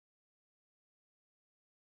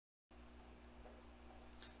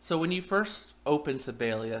So when you first open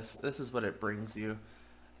Sibelius, this is what it brings you.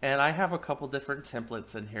 And I have a couple different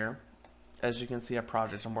templates in here. As you can see, a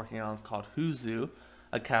project I'm working on is called Huzu,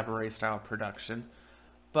 a cabaret style production.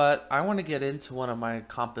 But I want to get into one of my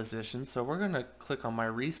compositions, so we're going to click on my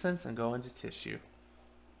recents and go into tissue.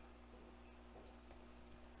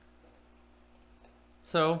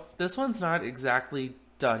 So this one's not exactly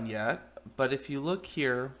done yet, but if you look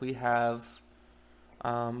here, we have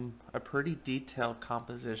a pretty detailed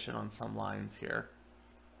composition on some lines here.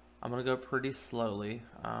 I'm going to go pretty slowly.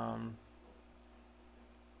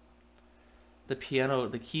 The piano,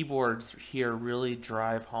 the keyboards here really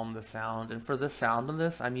drive home the sound. And for the sound of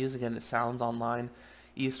this, I'm using it Sounds Online,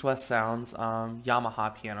 East West Sounds,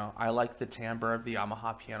 Yamaha piano. I like the timbre of the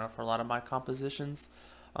Yamaha piano for a lot of my compositions.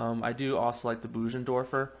 I do also like the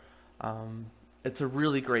Bujendorfer. It's a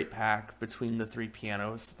really great pack between the three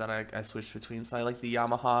pianos that I switched between. So I like the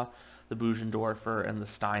Yamaha, the Bujendorfer, and the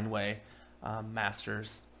Steinway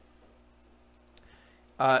masters.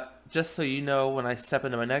 Just so you know, when I step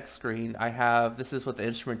into my next screen, this is what the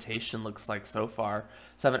instrumentation looks like so far.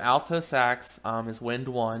 So I have an alto sax, is Wind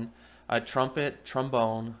 1, a trumpet,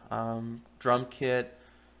 trombone, drum kit.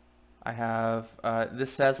 I have,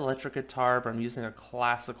 this says electric guitar, but I'm using a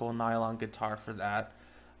classical nylon guitar for that.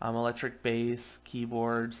 Electric bass,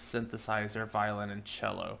 keyboards, synthesizer, violin, and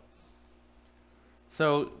cello.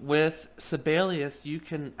 So with Sibelius, you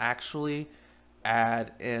can actually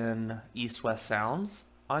add in East-West Sounds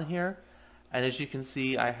on here. And as you can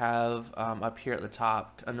see, I have up here at the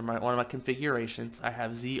top, under one of my configurations, I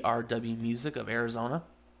have ZRW Music of Arizona.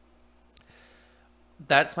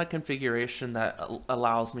 That's my configuration that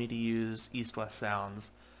allows me to use East-West Sounds.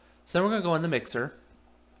 So then we're going to go in the mixer.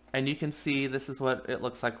 And you can see this is what it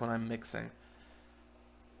looks like when I'm mixing.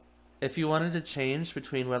 If you wanted to change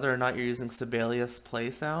between whether or not you're using Sibelius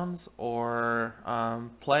Play Sounds or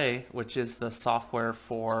Play, which is the software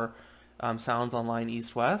for Sounds Online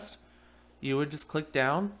East West, you would just click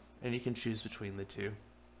down and you can choose between the two.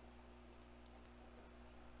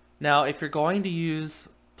 Now, if you're going to use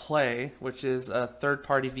Play, which is a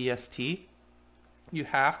third-party VST, you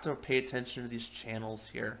have to pay attention to these channels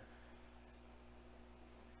here.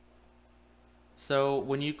 So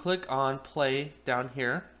when you click on Play down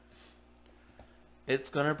here, it's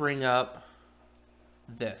going to bring up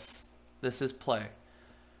this. This is Play.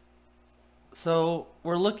 So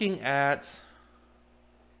we're looking at,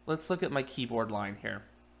 let's look at my keyboard line here.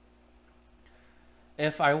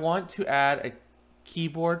 If I want to add a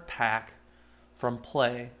keyboard pack from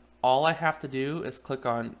Play, all I have to do is click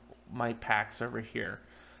on my packs over here.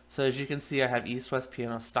 So as you can see, I have East West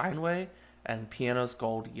Piano Steinway and Pianos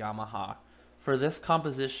Gold Yamaha. For this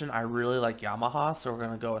composition, I really like Yamaha, so we're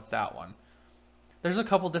going to go with that one. There's a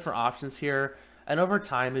couple different options here, and over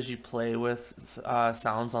time as you play with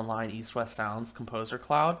Sounds Online East West Sounds Composer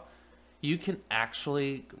Cloud, you can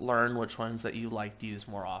actually learn which ones that you like to use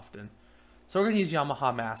more often. So we're going to use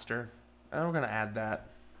Yamaha Master, and we're going to add that.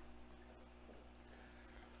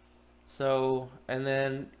 So, and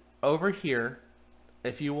then over here,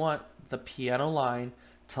 if you want the piano line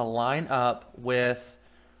to line up with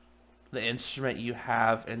the instrument you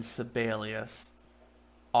have in Sibelius,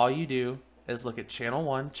 all you do is look at channel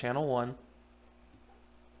 1,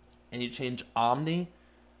 and you change Omni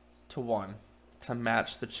to 1 to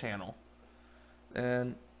match the channel.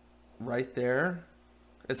 And right there,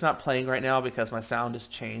 it's not playing right now because my sound is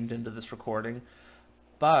chained into this recording,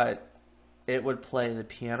 but it would play the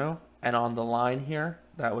piano, and on the line here,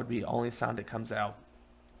 that would be the only sound that comes out.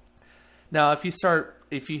 Now if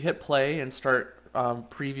you hit play and start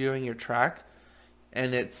previewing your track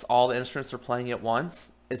and it's all the instruments are playing at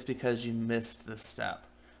once, it's because you missed this step.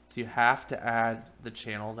 So you have to add the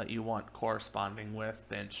channel that you want corresponding with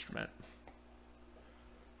the instrument.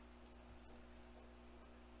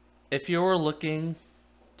 If you were looking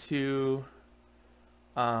to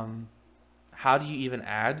how do you even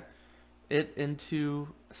add it into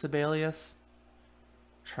Sibelius,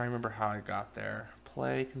 I'm trying to remember how I got there.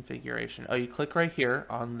 Play configuration. Oh, you click right here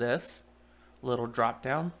on this little drop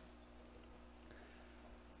down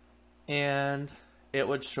and it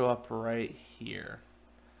would show up right here.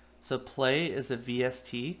 So Play is a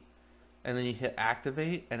VST, and then you hit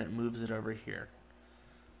activate and it moves it over here.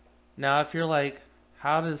 Now if you're like,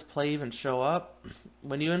 how does Play even show up?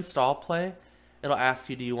 When you install Play, it'll ask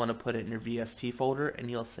you, do you want to put it in your VST folder, and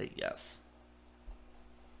you'll say yes.